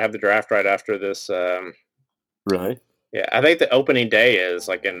 Like we got to have the draft right after this. Really? Yeah, I think the opening day is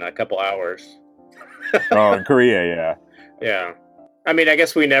like in a couple hours. Oh, in Korea, yeah. Yeah. I mean, I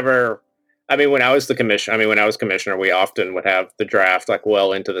guess we never I mean, when I was commissioner, we often would have the draft like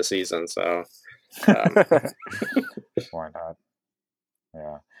well into the season. So, Why not?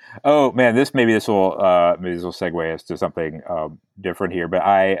 Yeah. Oh man, maybe this will segue us to something different here.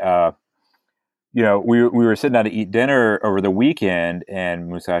 But we were sitting down to eat dinner over the weekend, and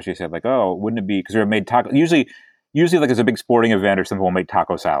Musashi said like, "Oh, wouldn't it be because we made taco usually like it's a big sporting event or something, we'll make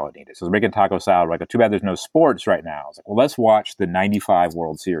taco salad eat it. So we're making taco salad. Like, too bad there's no sports right now. I was like, well, let's watch the '95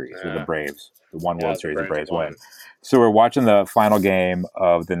 World Series with the Braves, the one World Series the Braves won. So we're watching the final game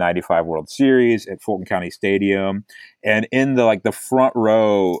of the '95 World Series at Fulton County Stadium, and in the front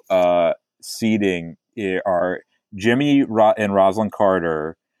row seating are Jimmy and Rosalind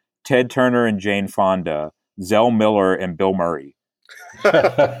Carter, Ted Turner and Jane Fonda, Zell Miller and Bill Murray.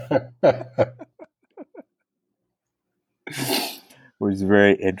 Which is a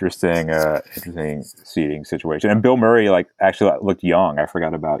very interesting seating situation. And Bill Murray actually looked young. I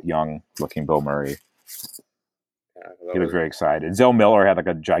forgot about young looking Bill Murray. He was very excited. Zell Miller had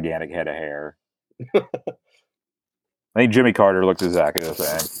a gigantic head of hair. I think Jimmy Carter looked exactly the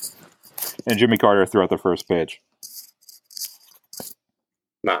same. And Jimmy Carter threw out the first pitch.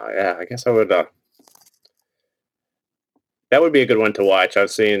 Yeah, I guess I would. That would be a good one to watch.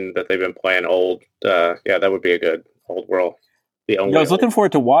 I've seen that they've been playing old. Yeah, that would be a good old world. I was looking for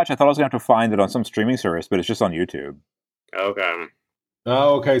it to watch. I thought I was going to have to find it on some streaming service, but it's just on YouTube. Okay.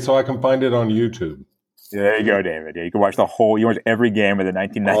 Oh, okay. So I can find it on YouTube. Yeah, there you go, David. Yeah, you can watch you watch every game of the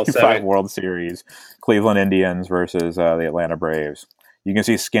 1995 World Series, Cleveland Indians versus the Atlanta Braves. You can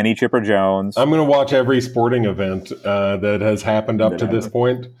see skinny Chipper Jones. I'm going to watch every sporting event that has happened up to this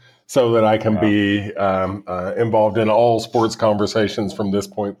point, so that I can be involved in all sports conversations from this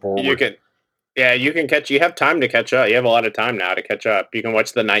point forward. You can have time to catch up. You have a lot of time now to catch up. You can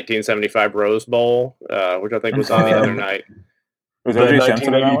watch the 1975 Rose Bowl, which I think was on the other night. Was the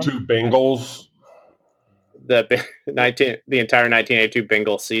 1982 Bengals? The entire 1982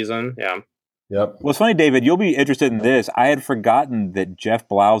 Bengals season, yeah. Yep. Well, it's funny, David, you'll be interested in this. I had forgotten that Jeff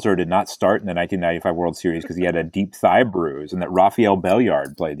Blauser did not start in the 1995 World Series because he had a deep thigh bruise, and that Rafael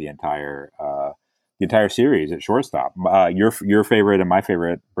Belliard played the entire series at shortstop. Your favorite and my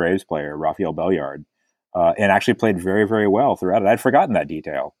favorite Braves player, Rafael Belliard, and actually played very, very well throughout it. I'd forgotten that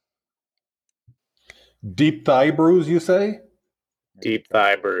detail. Deep thigh bruise, you say? Deep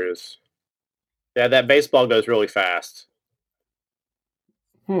thigh bruise. Yeah, that baseball goes really fast.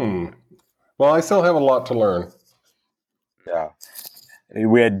 Well, I still have a lot to learn. Yeah.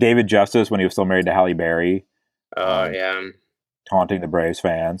 We had David Justice when he was still married to Halle Berry. Yeah. Taunting the Braves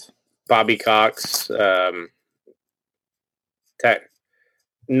fans. Bobby Cox. Not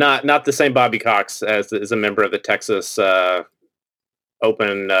the same Bobby Cox as a member of the Texas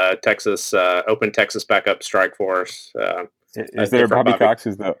Open Texas backup strike force. Is there a Bobby Cox?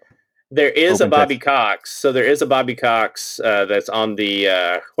 There is a Bobby Cox. So there is a Bobby Cox that's on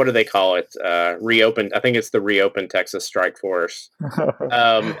the what do they call it? Reopened. I think it's the Reopened Texas Strike Force.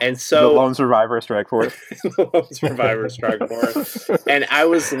 And so the Lone Survivor Strike Force. The Lone Survivor Strike Force. And I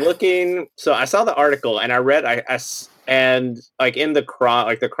was looking. So I saw the article and I read. And like in the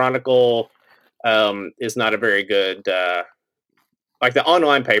Chronicle is not a very good. Like the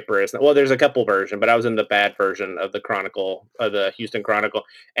online paper is, well, there's a couple versions, but I was in the bad version of the Chronicle, of the Houston Chronicle.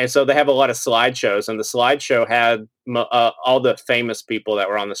 And so they have a lot of slideshows, and the slideshow had all the famous people that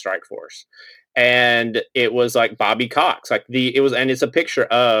were on the strike force. And it was like Bobby Cox, and it's a picture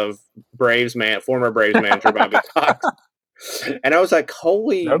of former Braves manager Bobby Cox. And I was like,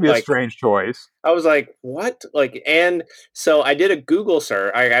 holy, that'd be a strange choice. I was like, what? And so I did a Google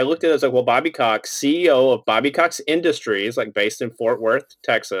search. I looked at it, I was like, well, Bobby Cox, CEO of Bobby Cox Industries, based in Fort Worth,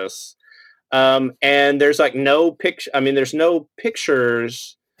 Texas. And there's no picture. I mean, there's no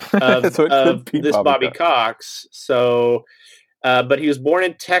pictures of this Bobby Cox. So, but he was born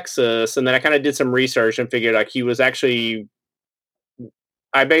in Texas. And then I kind of did some research and figured he was actually,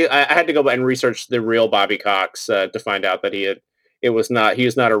 I had to go back and research the real Bobby Cox to find out that he was not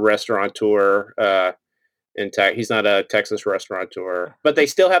a restaurateur he's not a Texas restaurateur, but they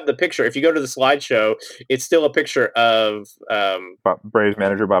still have the picture. If you go to the slideshow, it's still a picture of Braves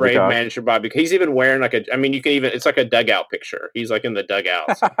manager Bobby Cox. He's even wearing it's like a dugout picture. He's in the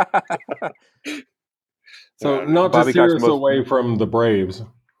dugout. So not to steer us away from the Braves.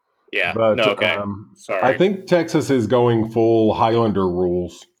 Yeah. But, no, okay. Sorry. I think Texas is going full Highlander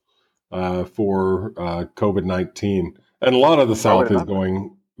rules for COVID-19. And a lot of the South is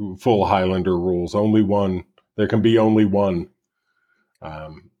going full Highlander rules. Only one. There can be only one.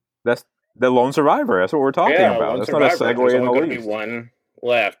 That's the Lone Survivor. That's what we're talking about. That's not a segue in the least. There's only going to be one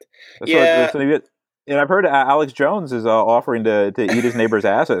left. And I've heard Alex Jones is offering to eat his neighbor's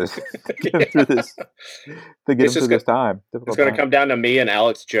asses to get him through this, to get It's him through just this it's difficult going to time. come down to me and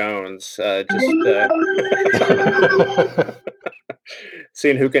Alex Jones,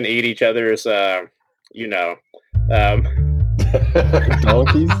 seeing who can eat each other's, you know, um,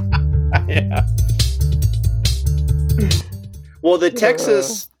 Donkeys. yeah. Well, the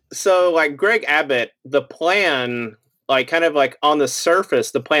Texas, so like Greg Abbott, the plan, like kind of like on the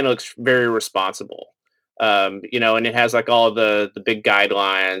surface, the plan looks very responsible. And it has like all of the big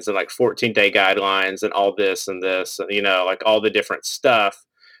guidelines and like 14-day guidelines and all this and this, and like all the different stuff.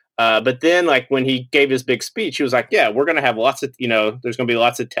 But then like when he gave his big speech, he was like, yeah, we're gonna have lots of, there's gonna be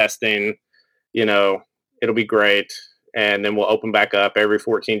lots of testing, you know, it'll be great. And then we'll open back up every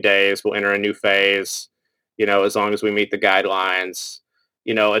 14 days. We'll enter a new phase, as long as we meet the guidelines,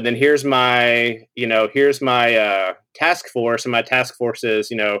 and then here's my task force. And my task force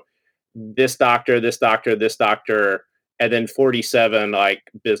is, this doctor, this doctor, this doctor, and then 47 like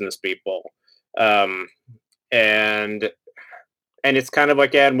business people. Um, and it's kind of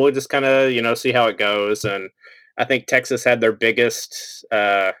like, yeah, and we'll just kind of, see how it goes. And I think Texas had their biggest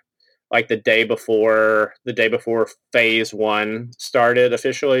like the day before phase one started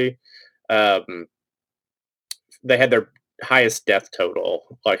officially. Um, they had their highest death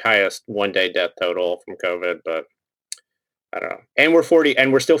total, like highest 1 day death total from COVID, but I don't know. And we're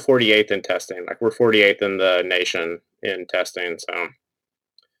still 48th in testing. Like we're 48th in the nation in testing. So,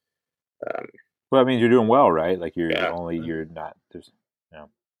 Well, that means you're doing well, right? Like yeah, you're not. There's, you know,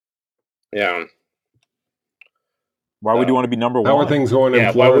 yeah. why would you So, want to be number How are one things going in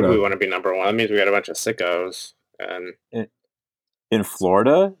yeah. Why would we Florida? want to be number one? That means we got a bunch of sickos. And in, in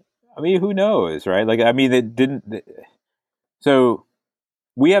Florida? I mean, who knows, right? Like, I mean, it didn't. So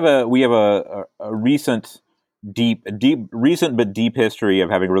we have a recent recent but deep history of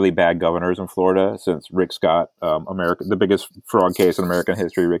having really bad governors in Florida since Rick Scott, the biggest fraud case in American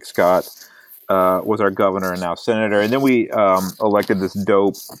history. Rick Scott was our governor and now senator, and then we elected this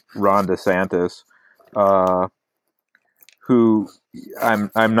dope Ron DeSantis, uh, who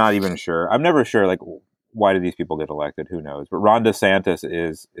I'm not even sure. I'm never sure, like, why do these people get elected? Who knows? But Ron DeSantis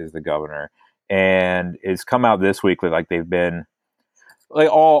is the governor, and it's come out this week that like they've been like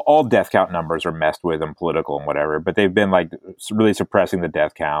all death count numbers are messed with and political and whatever, but they've been like really suppressing the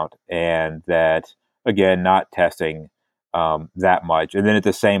death count, and that again not testing that much, and then at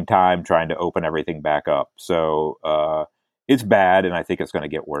the same time trying to open everything back up. So it's bad, and I think it's going to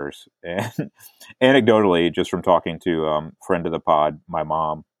get worse. And anecdotally, just from talking to friend of the pod, my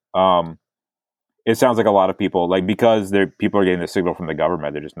mom. It sounds like a lot of people, like, because people are getting the signal from the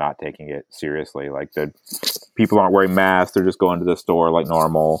government, they're just not taking it seriously. Like, the people aren't wearing masks; they're just going to the store like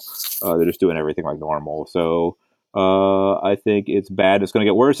normal. They're just doing everything like normal. So I think it's bad. It's going to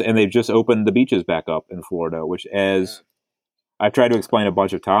get worse, and they've just opened the beaches back up in Florida, which, yeah, as I've tried to explain a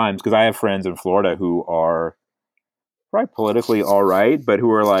bunch of times, because I have friends in Florida who are probably politically all right, but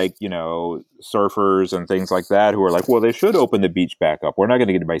who are like, surfers and things like that, who are like, well, they should open the beach back up. We're not going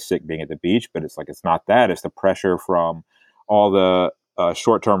to get anybody sick being at the beach, but it's like, it's not that. It's the pressure from all the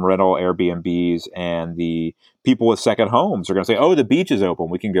short-term rental Airbnbs, and the people with second homes are going to say, oh, the beach is open.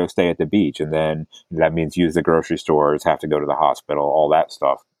 We can go stay at the beach. And then that means use the grocery stores, have to go to the hospital, all that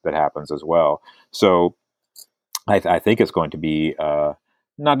stuff that happens as well. So I think it's going to be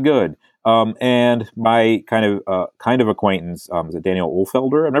not good. And my kind of acquaintance is it Daniel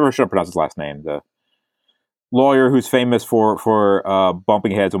Ulfelder? I'm never sure how to pronounce his last name. The lawyer who's famous for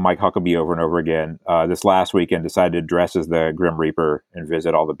bumping heads with Mike Huckabee over and over again. This last weekend decided to dress as the Grim Reaper and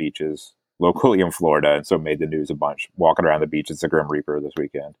visit all the beaches locally in Florida, and so made the news a bunch. Walking around the beach as the Grim Reaper this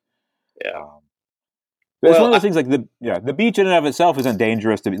weekend. yeah. Um, but it's one Well, of those things, like, the beach in and of itself isn't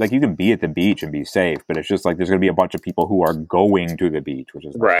dangerous to be, like, you can be at the beach and be safe, but it's just like there's going to be a bunch of people who are going to the beach, which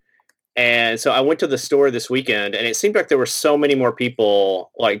is not. right. And so I went to the store this weekend, and it seemed like there were so many more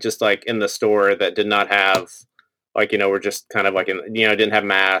people, like just like in the store that did not have, like, were just kind of like didn't have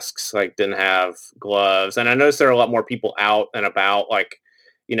masks, like didn't have gloves. And I noticed there are a lot more people out and about. Like,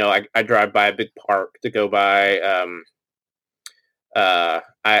 I drive by a big park to go by.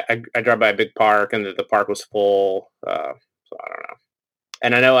 I drive by a big park, and the park was full. So I don't know.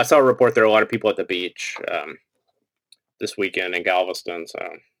 And I know I saw a report there are a lot of people at the beach this weekend in Galveston.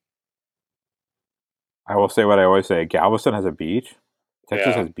 So I will say what I always say: Galveston has a beach.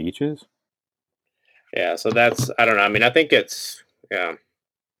 Texas yeah. has beaches. Yeah, so that's I don't know. I mean, I think it's yeah.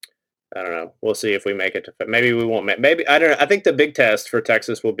 I don't know. We'll see if we make it to. Maybe we won't make. Maybe I don't know. I think the big test for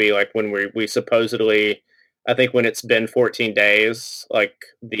Texas will be like when we supposedly. I think when it's been 14 days, like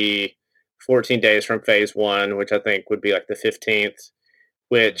the 14 days from phase one, which I think would be like the 15th.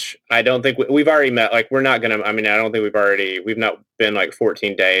 which I don't think we've already met. Like, we're not gonna. I mean, I don't think we've not been like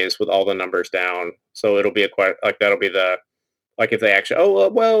 14 days with all the numbers down. So it'll be that'll be the, like, if they actually,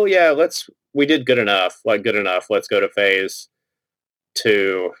 well, yeah, we did good enough, like good enough. Let's go to phase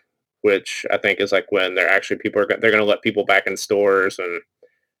 2, which I think is like when they're actually they're going to let people back in stores and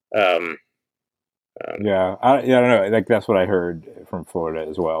um, I don't know. Like, that's what I heard from Florida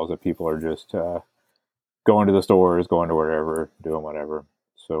as well, is that people are just going to the stores, going to wherever, doing whatever.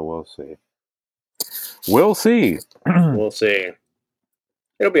 So we'll see. We'll see. We'll see.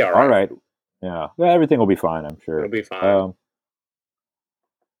 It'll be all right. All right. Yeah, everything will be fine, I'm sure. It'll be fine.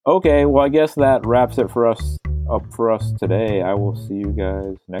 Okay, well, I guess that wraps it for us today. I will see you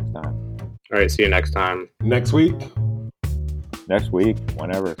guys next time. All right, see you next time. Next week? Next week,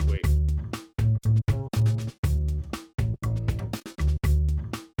 whenever. Next week.